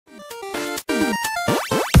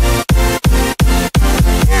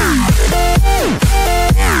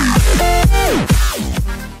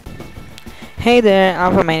Hey there,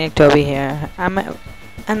 Alpha Maniac Toby here.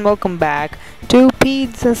 And welcome back to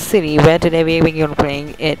Pizza City, where today we're going to be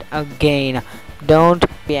playing it again. Don't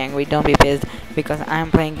be angry, don't be pissed, because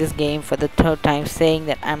I'm playing this game for the third time, saying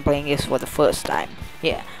that I'm playing this for the first time.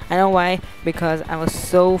 Yeah, I know why. Because I was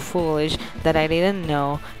so foolish that I didn't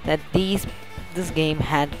know that this game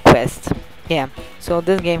had quests. Yeah, so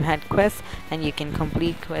this game had quests, and you can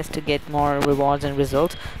complete quests to get more rewards and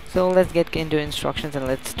results. So let's get into instructions and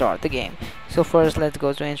let's start the game. So first, let's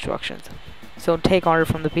go to instructions. So take order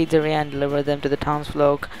from the pizzeria and deliver them to the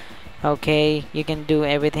townsfolk. Okay, you can do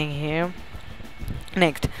everything here.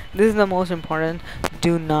 Next, this is the most important.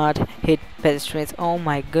 Do not hit pedestrians. Oh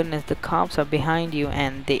my goodness, the cops are behind you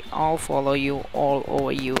and they all follow you all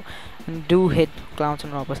over you. And do hit clowns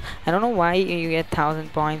and robbers. I don't know why you get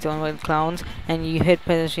 1000 points on with clowns and you hit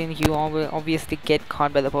pedestrians. You will obviously get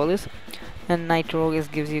caught by the police. And nitro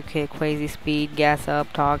gives you crazy speed, gas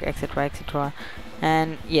up, torque, etc, etc.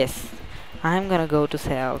 And yes, I'm gonna go to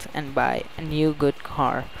sales and buy a new good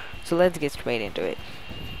car. So let's get straight into it.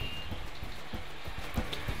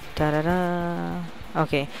 Ta-da-da.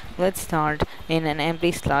 Okay, let's start in an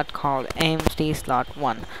empty slot called empty slot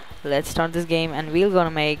 1. Let's start this game and we're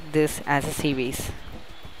gonna make this as a series.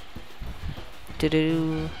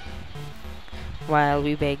 Do while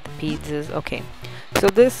we bake the pizzas. Okay, so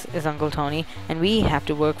this is Uncle Tony and we have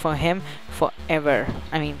to work for him forever.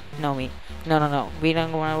 I mean, no, we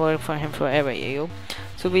don't want to work for him forever, you.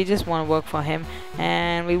 So we just want to work for him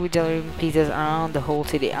and we will deliver pizzas around the whole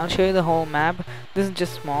city. I'll show you the whole map. This is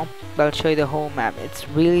just small, but I'll show you the whole map. It's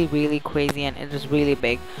really crazy and it is really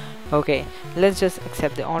big. Okay, let's just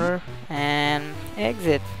accept the order and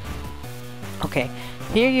exit. Okay,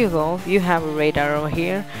 here you go. You have a radar over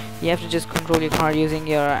here. You have to just control your car using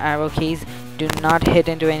your arrow keys. Do not hit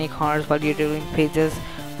into any cars while you're doing pizzas,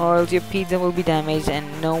 or else your pizza will be damaged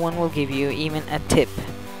and no one will give you even a tip.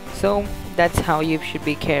 So that's how you should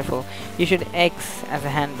be careful. You should X as a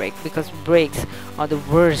handbrake, because brakes are the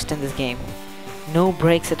worst in this game. No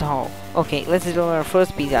brakes at all. Okay, let's do our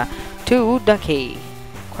first pizza. To Ducky.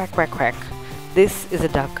 Quack quack quack. This is a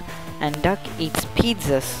duck and duck eats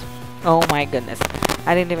pizzas. Oh my goodness,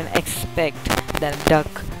 I didn't even expect that a duck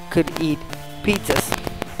could eat pizzas.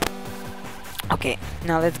 Okay,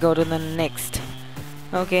 now let's go to the next.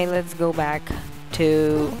 Okay, let's go back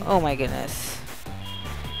to... oh my goodness,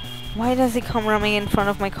 why does he come running in front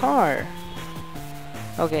of my car?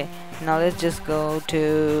 Okay, now let's just go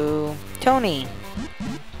to Tony.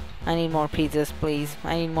 I need more pizzas, please.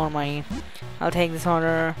 I need more money. I'll take this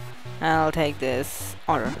order. I'll take this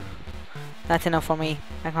order. That's enough for me.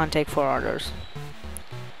 I can't take 4 orders.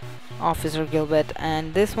 Officer Gilbert,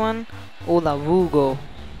 and this one, Ola Wugo.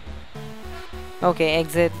 Okay,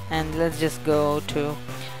 exit, and let's just go to...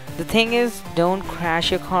 the thing is, don't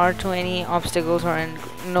crash your car to any obstacles or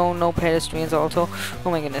no pedestrians also.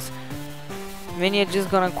 Oh my goodness. When you're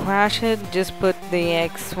just gonna crash it, just put the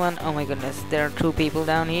X one. Oh my goodness, there are 2 people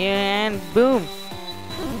down here and boom.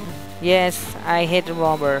 Yes, I hit a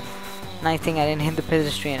robber. Nice thing I didn't hit the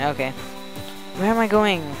pedestrian. Okay. Where am I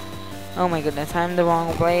going? Oh my goodness, I'm the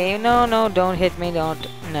wrong way. No, don't hit me, don't.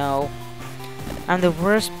 No. I'm the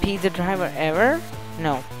worst pizza driver ever?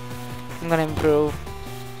 No. I'm gonna improve.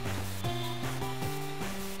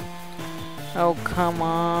 Oh, come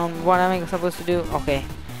on. What am I supposed to do? Okay.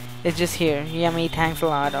 It's just here. Yummy, thanks a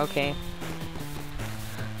lot. Okay.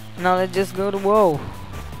 Now let's just go to... whoa.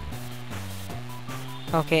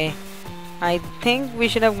 Okay. I think we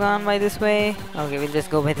should have gone by this way. Okay, we'll just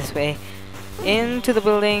go by this way. Into the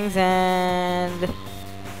buildings and...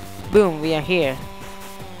 boom, we are here.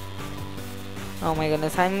 Oh my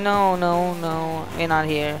goodness, no, we're not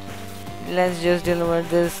here. Let's just deliver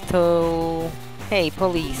this to... hey,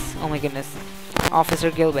 police. Oh my goodness. Officer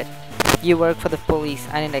Gilbert, you work for the police.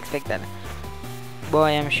 I didn't expect that.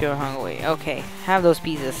 Boy, I'm sure hungry. Okay, have those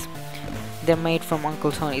pizzas. They're made from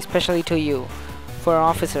Uncle Tony, especially to you. For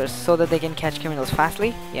officers, so that they can catch criminals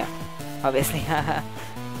fastly? Yeah, obviously.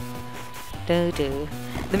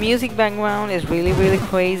 The music background is really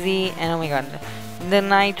crazy, and oh my god, the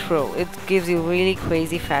nitro, it gives you really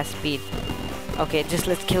crazy fast speed. Okay, just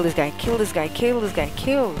let's kill this guy. Kill him.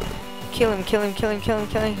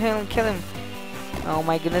 Oh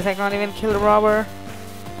my goodness, I can't even kill the robber.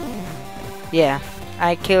 Yeah,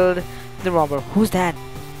 I killed the robber. Who's that?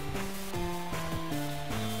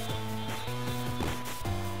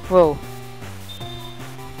 Whoa.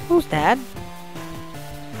 Who's that?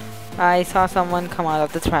 I saw someone come out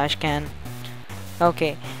of the trash can.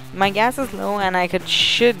 Okay, my gas is low and I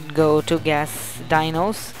should go to gas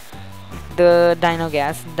dinos. The dino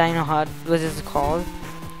hut, which is called.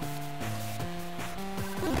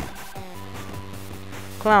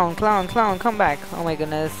 Clown, clown, clown, come back. Oh my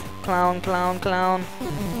goodness. Clown, clown, clown.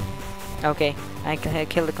 Okay, I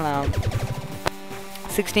killed the clown.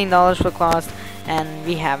 $16 for cost, and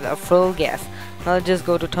we have a full gas. Now let's just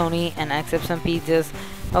go to Tony and accept some pizzas.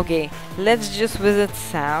 Okay, let's just visit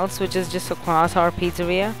Sal's, which is just across our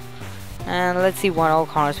pizzeria. And let's see what all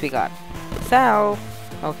cars we got. Sal!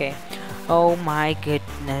 Okay. Oh my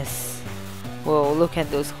goodness. Whoa, look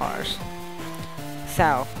at those cars.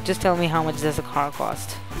 Sal, just tell me how much does a car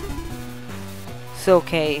cost. So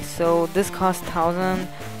okay, so this costs 1,000.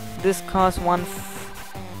 This costs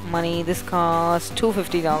money. This costs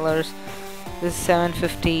 $250. This is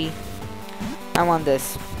 $750. I want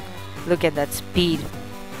this. Look at that speed.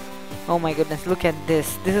 Oh my goodness, look at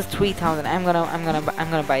this. This is 3,000. I'm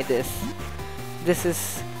gonna buy this. This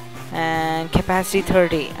is and capacity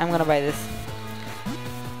 30. I'm gonna buy this.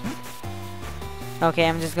 Okay,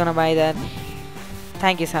 I'm just gonna buy that.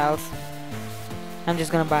 Thank you, Sals. I'm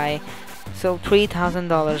just gonna buy. So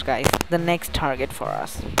 $3,000, guys. The next target for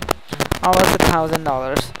us. Almost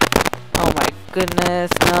 $1,000. Oh my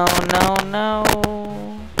goodness! No, no, no.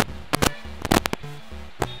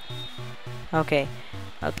 Okay,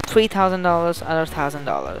 $3,000, other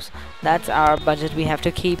 $1,000. That's our budget we have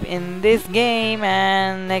to keep in this game.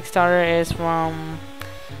 And next order is from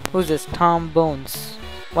who's this? Tom Bones.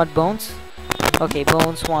 What Bones? Okay,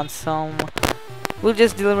 Bones wants some. We'll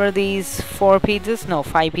just deliver these 4 pizzas. No,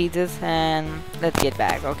 5 pizzas, and let's get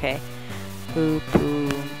back. Okay. Boop,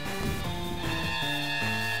 boop.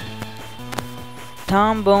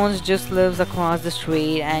 Tom Bones just lives across the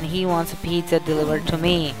street, and he wants a pizza delivered to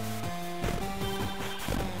me.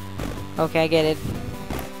 Okay, I get it.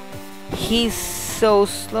 He's so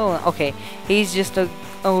slow. Okay, he's just a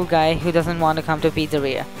old guy who doesn't want to come to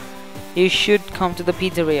pizzeria. You should come to the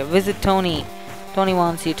pizzeria. Visit Tony. Tony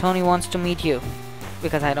wants you. Tony wants to meet you.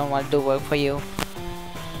 Because I don't want to do work for you.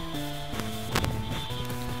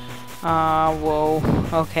 Whoa.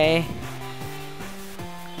 Okay.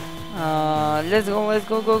 Let's go,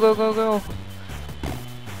 go.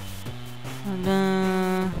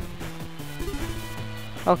 And,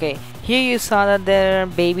 okay, here you saw that there are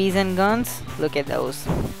babies and guns. Look at those.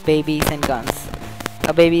 Babies and guns.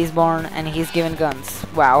 A baby is born and he's given guns.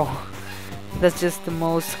 Wow. That's just the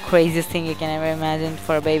most craziest thing you can ever imagine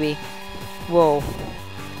for a baby. Whoa.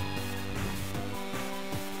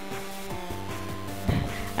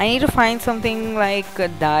 I need to find something like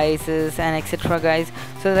dices and etc, guys,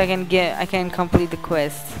 so that I can complete the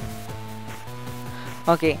quest.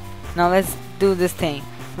 Okay, now let's do this thing.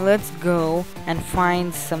 Let's go and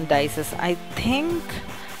find some dices.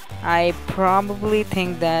 I probably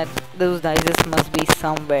think that those dices must be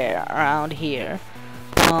somewhere around here.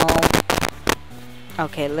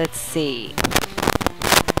 Okay, let's see.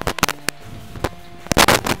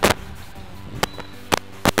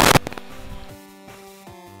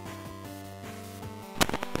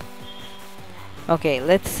 Okay,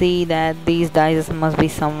 let's see that these dice must be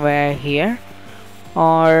somewhere here.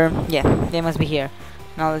 Or, yeah, they must be here.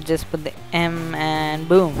 Now let's just put the M and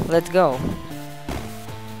boom, let's go.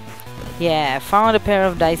 Yeah, found a pair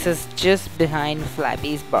of dices just behind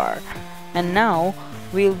Flappy's bar. And now,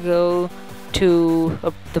 we'll go to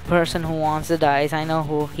the person who wants the dice. I know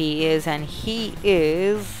who he is, and he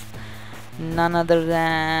is none other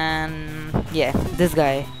than, yeah, this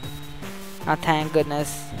guy. Oh, thank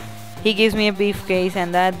goodness. He gives me a briefcase,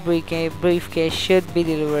 and that briefcase should be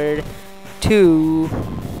delivered to...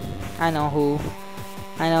 I know who.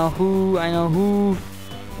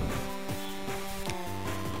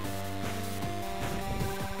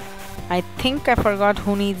 I think I forgot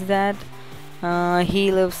who needs that.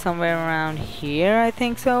 He lives somewhere around here, I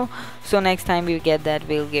think so. So next time we get that,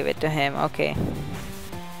 we'll give it to him. Okay.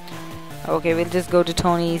 Okay, we'll just go to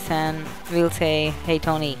Tony's and we'll say, hey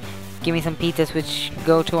Tony, give me some pizzas which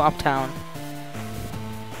go to Uptown.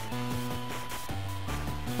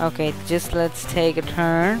 Okay, just let's take a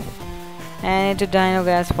turn and into Dino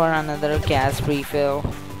Gas for another gas refill.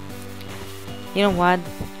 You know what?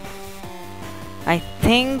 I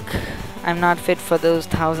think I'm not fit for those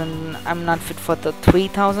 1,000. I'm not fit for the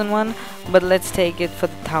 3,000 one, but let's take it for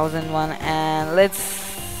the 1,000 one, and let's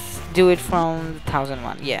do it from the 1,000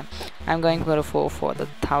 one. Yeah, I'm going to go for the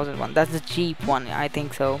 1,000 one. That's the cheap one, I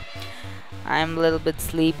think so. I'm a little bit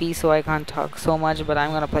sleepy, so I can't talk so much, but I'm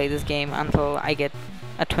gonna play this game until I get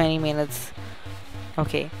a 20 minutes.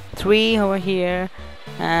 Okay, 3 over here,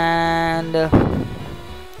 and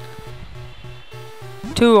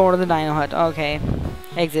 2 over the Dino Hut. Okay,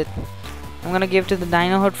 exit. I'm gonna give to the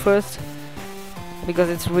Dino Hut first because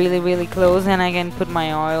it's really close, and I can put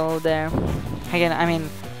my oil there. I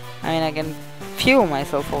can fuel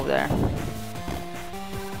myself over there.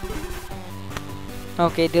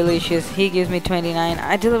 Okay, delicious. He gives me 29.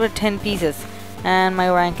 I delivered 10 pieces, and my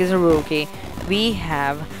rank is a rookie. We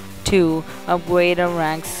have to upgrade our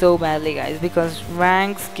ranks so badly, guys, because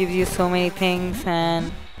ranks gives you so many things.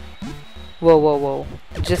 And whoa, whoa, whoa!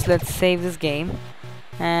 Just let's save this game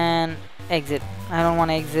and exit. I don't want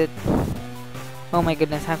to exit. Oh my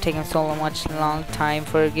goodness, I've taken so much long time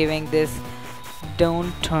for giving this.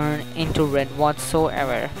 Don't turn into red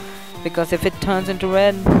whatsoever, because if it turns into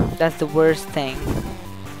red, that's the worst thing.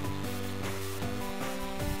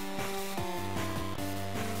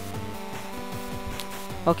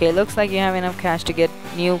 Okay, looks like you have enough cash to get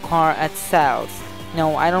new car at sales.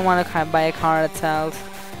 No, I don't want to buy a car at sales,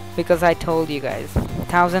 because I told you guys,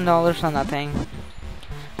 $1,000 for nothing.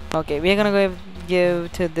 Okay, we're gonna go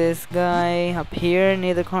give to this guy up here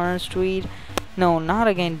near the corner street. No, not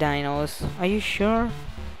again dinos. Are you sure?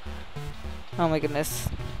 Oh my goodness.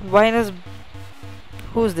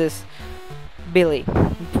 Who's this? Billy.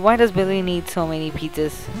 Why does Billy need so many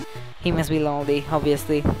pizzas? He must be lonely,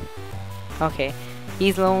 obviously. Okay.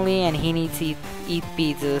 He's lonely and he needs to eat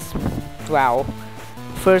pizzas. Wow.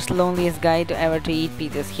 First loneliest guy to ever to eat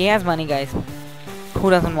pizzas. He has money, guys. Who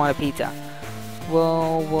doesn't want a pizza?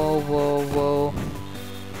 Whoa, whoa, whoa, whoa.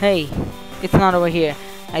 Hey, it's not over here.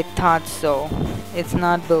 I thought so. It's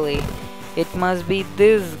not Billy. It must be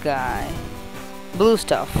this guy. Blue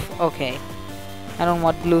stuff. Okay. I don't know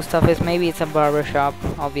what blue stuff is. Maybe it's a barber shop,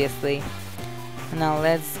 obviously. Now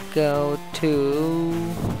let's go to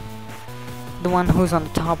the one who's on the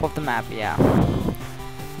top of the map. Yeah,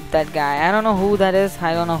 that guy. I don't know who that is.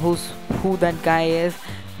 I don't know who that guy is.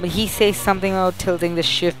 But he says something about tilting the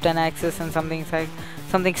shift and axis and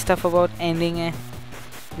something stuff about ending it.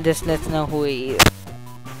 Just let's know who he is.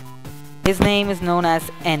 His name is known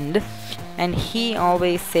as End, and he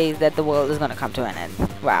always says that the world is gonna come to an end.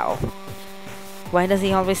 Wow. Why does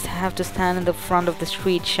he always have to stand in the front of the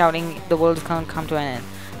street shouting the world is gonna come to an end?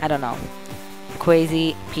 I don't know.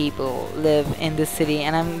 Crazy people live in this city,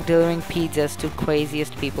 and I'm delivering pizzas to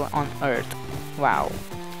craziest people on earth. Wow.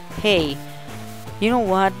 Hey, you know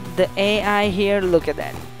what? The AI here, look at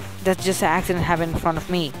that. That's just an accident happened in front of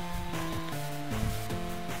me.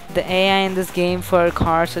 The AI in this game for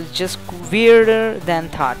cars is just weirder than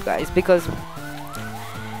thought, guys, because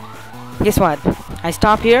guess what? I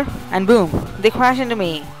stop here and boom, they crash into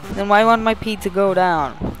me. Then why won't my pizza go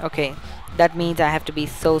down? Okay, that means I have to be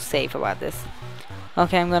so safe about this.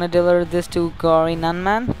 Okay, I'm gonna deliver this to Gory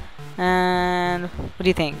Nunman. And what do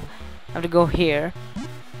you think? I have to go here.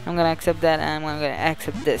 I'm gonna accept that, and I'm gonna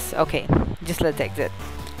accept this. Okay, just let's exit.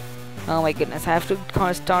 Oh my goodness, I have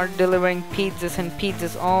to start delivering pizzas and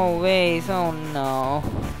pizzas always. Oh no.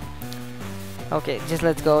 Okay, just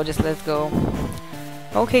let's go, just let's go.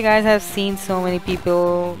 Okay guys, I've seen so many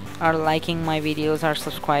people are liking my videos, are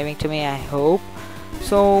subscribing to me, I hope.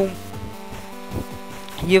 So,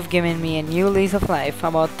 you've given me a new lease of life,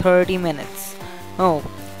 about 30 minutes. Oh,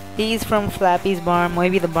 he's from Flappy's bar,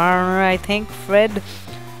 maybe the bar owner, I think, Fred.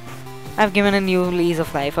 I've given a new lease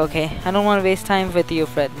of life, okay. I don't want to waste time with you,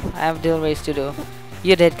 Fred. I have deliveries to do.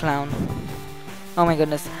 You're dead, clown. Oh my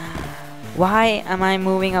goodness. Why am I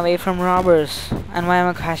moving away from robbers? And why am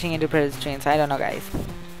I crashing into pedestrians? I don't know, guys.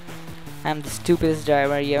 I'm the stupidest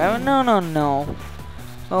driver you ever. No, no, no.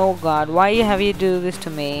 Oh god, why have you do this to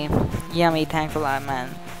me? Yummy, thanks a lot,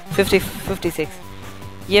 man. 56.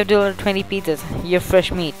 You have delivered 20 pizzas. You're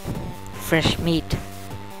fresh meat. Fresh meat.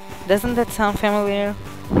 Doesn't that sound familiar?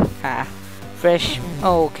 Ah, fresh.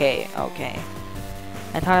 Oh, okay, okay.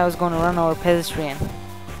 I thought I was going to run over a pedestrian.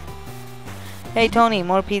 Hey Tony,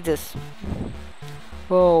 more pizzas.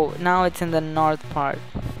 Whoa, now it's in the north part.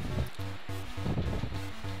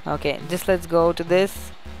 Okay, just let's go to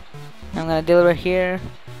this. I'm gonna deliver here,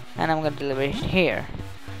 and I'm gonna deliver it here.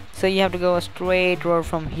 So you have to go a straight road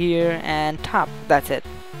from here and top. That's it.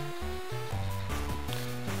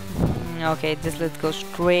 Okay, just let's go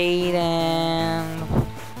straight and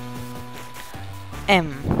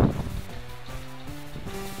M.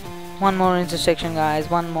 One more intersection, guys.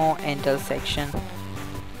 One more intersection.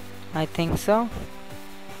 I think so.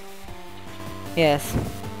 Yes.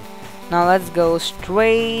 Now let's go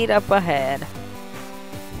straight up ahead.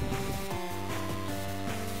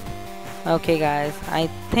 Okay, guys. I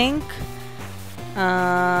think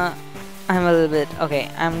I'm a little bit okay.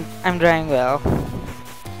 I'm driving well.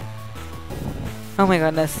 Oh my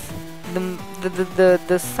goodness.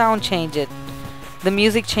 The sound changes. The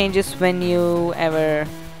music changes when you ever.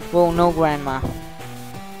 Whoa, no grandma.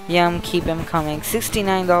 Yum, keep him coming.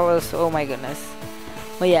 $69. Oh my goodness.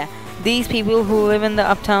 But yeah, these people who live in the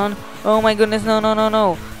uptown. Oh my goodness, no, no, no,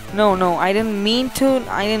 no. No, no, I didn't mean to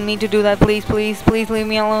do that. Please, please, please leave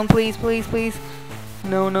me alone. Please, please, please.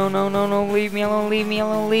 No, no, no, no, no, leave me alone, leave me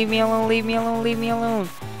alone, leave me alone, leave me alone, leave me alone.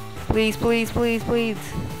 Please, please, please, please.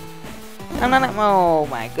 I'm not, oh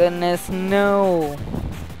my goodness, no.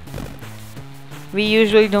 We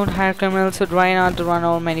usually don't hire criminals, so try not to run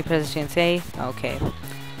over many pedestrians, eh? Okay.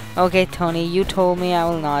 Okay, Tony, you told me I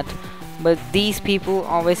will not. But these people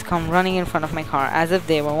always come running in front of my car as if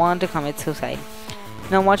they were want to commit suicide.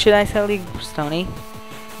 Now what should I tell you, Tony?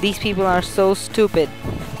 These people are so stupid.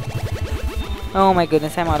 Oh my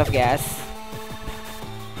goodness, I'm out of gas.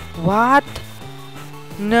 What?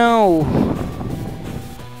 No.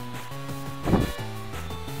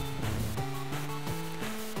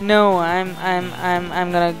 No, I'm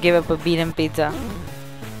gonna give up a beaten pizza.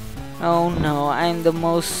 Oh no, I'm the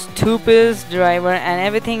most stupidest driver and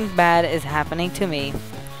everything bad is happening to me.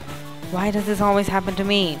 Why does this always happen to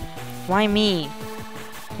me? Why me?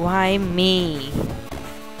 Why me?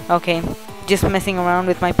 Okay, just messing around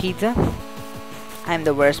with my pizza. I'm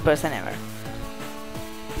the worst person ever.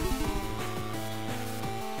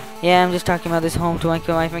 Yeah, I'm just talking about this home to my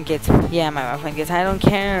wife and kids. Yeah, my wife and kids. I don't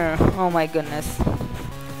care. Oh my goodness.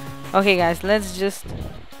 Okay guys, let's just...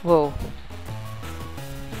 Whoa.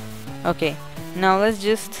 Okay, now let's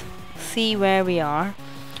just see where we are.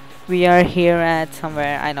 We are here at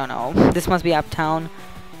somewhere, I don't know. This must be uptown.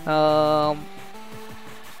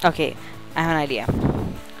 Okay, I have an idea.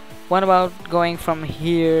 What about going from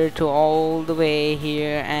here to all the way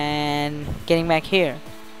here and getting back here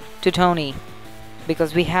to Tony?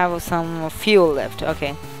 Because we have some fuel left.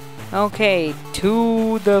 Okay. Okay,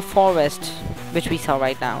 to the forest, which we saw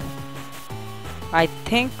right now. I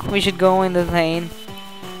think we should go in the lane.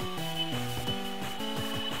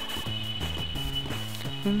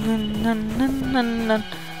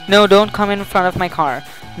 No, don't come in front of my car.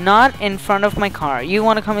 Not in front of my car. You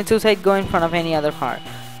want to commit suicide, go in front of any other car.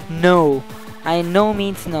 No. I no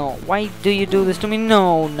means no. Why do you do this to me?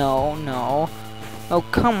 No, no, no. Oh,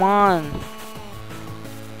 come on.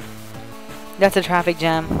 That's a traffic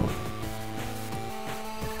jam.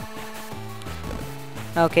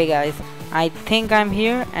 Okay, guys. I think I'm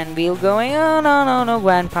here and we'll go. Oh, no, no, no,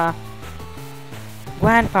 Grandpa.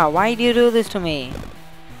 Grandpa, why do you do this to me?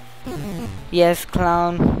 Yes,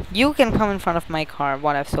 clown. You can come in front of my car,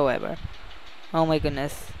 whatsoever. Oh my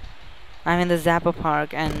goodness. I'm in the Zappa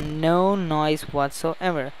Park and no noise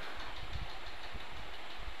whatsoever.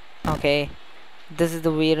 Okay. This is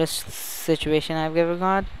the weirdest situation I've ever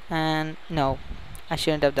got. And no, I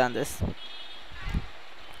shouldn't have done this.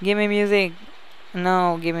 Give me music.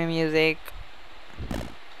 No, give me music.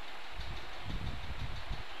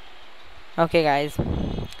 Okay guys,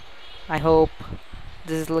 I hope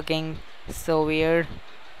this is looking so weird.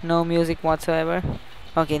 No music whatsoever.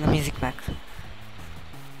 Okay, the music back.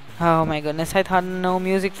 Oh my goodness, I thought no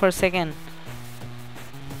music for a second.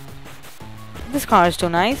 This car is too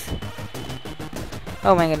nice.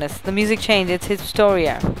 Oh my goodness, the music changed. It's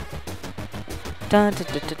Historia.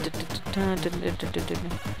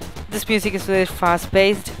 This music is very fast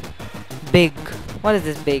paced. Big. What is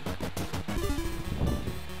this big?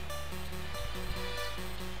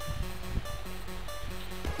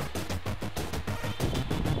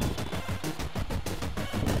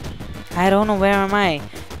 I don't know, where am I?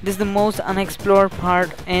 This is the most unexplored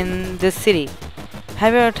part in this city.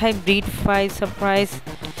 Have you ever typed Breed 5 surprise?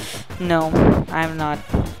 No, I'm not.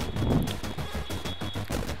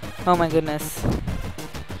 Oh my goodness.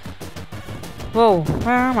 Whoa,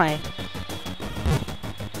 where am I?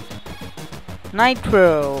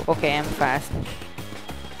 Nitro. Okay, I'm fast.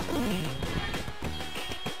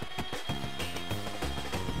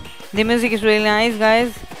 The music is really nice,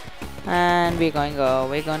 guys. And we're gonna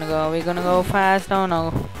go fast. Oh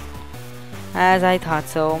no. As I thought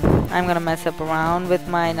so. I'm gonna mess up around with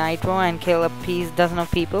my nitro and kill a dozen of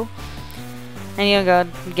people. And you know,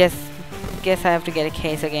 guess I have to get a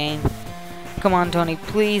case again. Come on, Tony,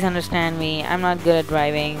 please understand me. I'm not good at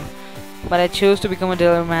driving, but I chose to become a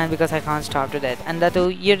delivery man because I can't starve to death. And that too,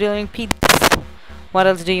 you're delivering pizza. What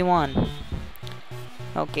else do you want?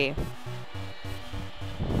 Okay.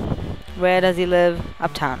 Where does he live?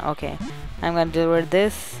 Uptown. Okay. I'm gonna deliver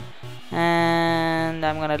this. And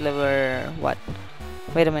I'm gonna deliver what?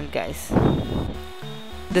 Wait a minute, guys.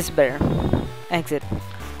 This bear. Exit.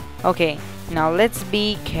 Okay. Now let's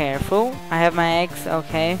be careful. I have my eggs.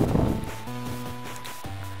 Okay.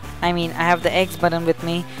 I mean, I have the X button with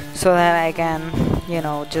me so that I can, you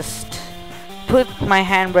know, just put my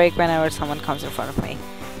handbrake whenever someone comes in front of me.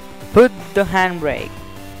 Put the handbrake.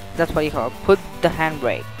 That's what you call it. Put the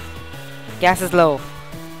handbrake. Gas is low.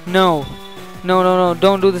 No. No, no, no.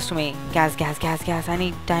 Don't do this to me. Gas, gas, gas, gas. I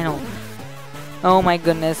need dino. Oh my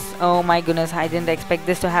goodness. Oh my goodness. I didn't expect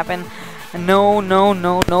this to happen. No, no,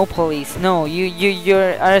 no, no, police. No,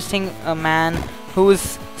 you're arresting a man who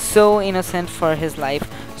is so innocent for his life.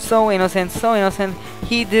 So innocent, so innocent.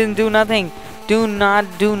 He didn't do nothing. Do not,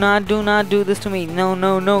 do not, do not do this to me. No,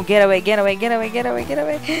 no, no. Get away, get away, get away, get away, get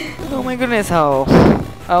away. Oh my goodness. Oh,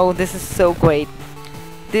 oh, this is so great.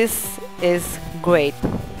 This is great.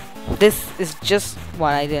 This is just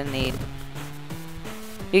what I didn't need.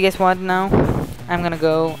 You guess what now? I'm gonna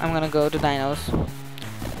go to Dinos.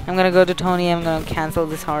 I'm gonna go to Tony. I'm gonna cancel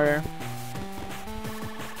this horror.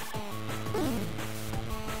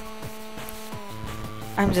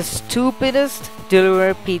 I'm the stupidest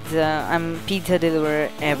deliverer pizza. I'm pizza deliverer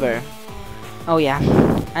ever. Oh yeah.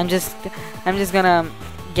 I'm just gonna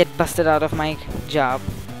get busted out of my job.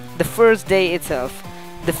 The first day itself.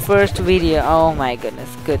 The first video. Oh my goodness.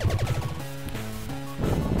 Good.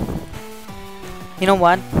 You know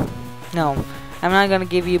what? No. I'm not gonna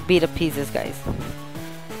give you beat up pizzas, guys.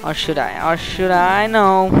 Or should I? Or should I?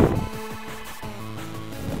 No.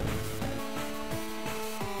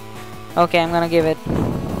 Okay, I'm gonna give it.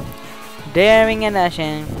 Daring and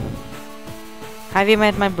dashing. Have you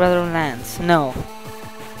met my brother Lance? No.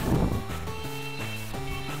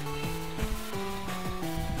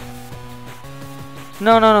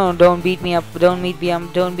 No, no, no, don't beat me up. Don't beat me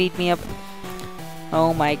up. Don't beat me up.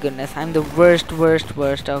 Oh my goodness, I'm the worst.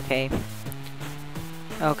 Okay.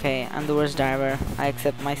 Okay, I'm the worst driver. I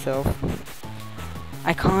accept myself.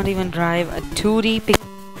 I can't even drive a 2D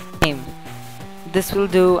game. This will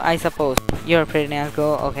do, I suppose. You're a pretty nice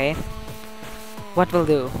girl, okay. What will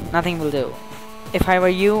do? Nothing will do. If I were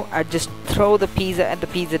you, I'd just throw the pizza at the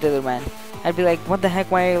pizza delivery man. I'd be like, what the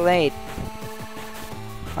heck, why are you late?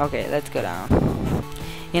 Okay, let's go down.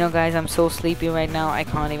 You know guys, I'm so sleepy right now, I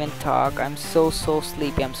can't even talk. I'm so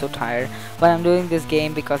sleepy, I'm so tired. But I'm doing this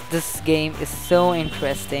game because this game is so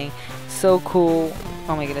interesting, so cool.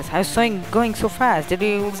 Oh my goodness, I was going so fast. Did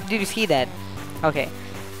you see that? Okay.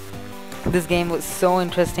 This game was so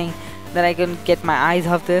interesting that I couldn't get my eyes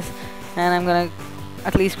off this. And I'm gonna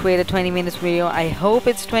at least create a 20 minutes video. I hope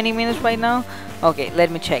it's 20 minutes right now. Okay, let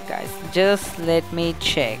me check guys. Just let me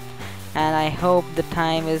check. And I hope the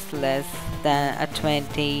time is less than a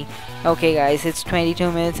 20. Okay guys, it's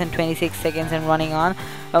 22 minutes and 26 seconds and running on.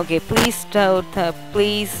 Okay, please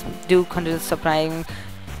do consider subscribing.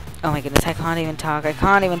 Oh my goodness, I can't even talk.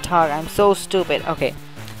 I'm so stupid. Okay,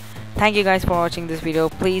 thank you guys for watching this video.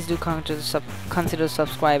 Please do consider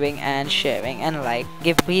subscribing and sharing and like.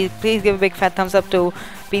 Please give a big fat thumbs up to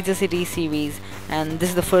Pizza City series. And this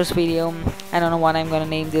is the first video. I don't know what I'm gonna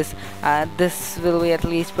name this. This will be at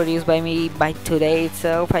least produced by me by today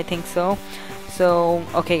itself, I think so. So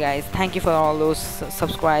okay guys, thank you for all those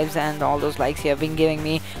subscribes and all those likes you have been giving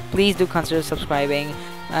me. Please do consider subscribing,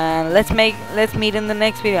 and let's meet in the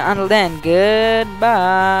next video. Until then, goodbye.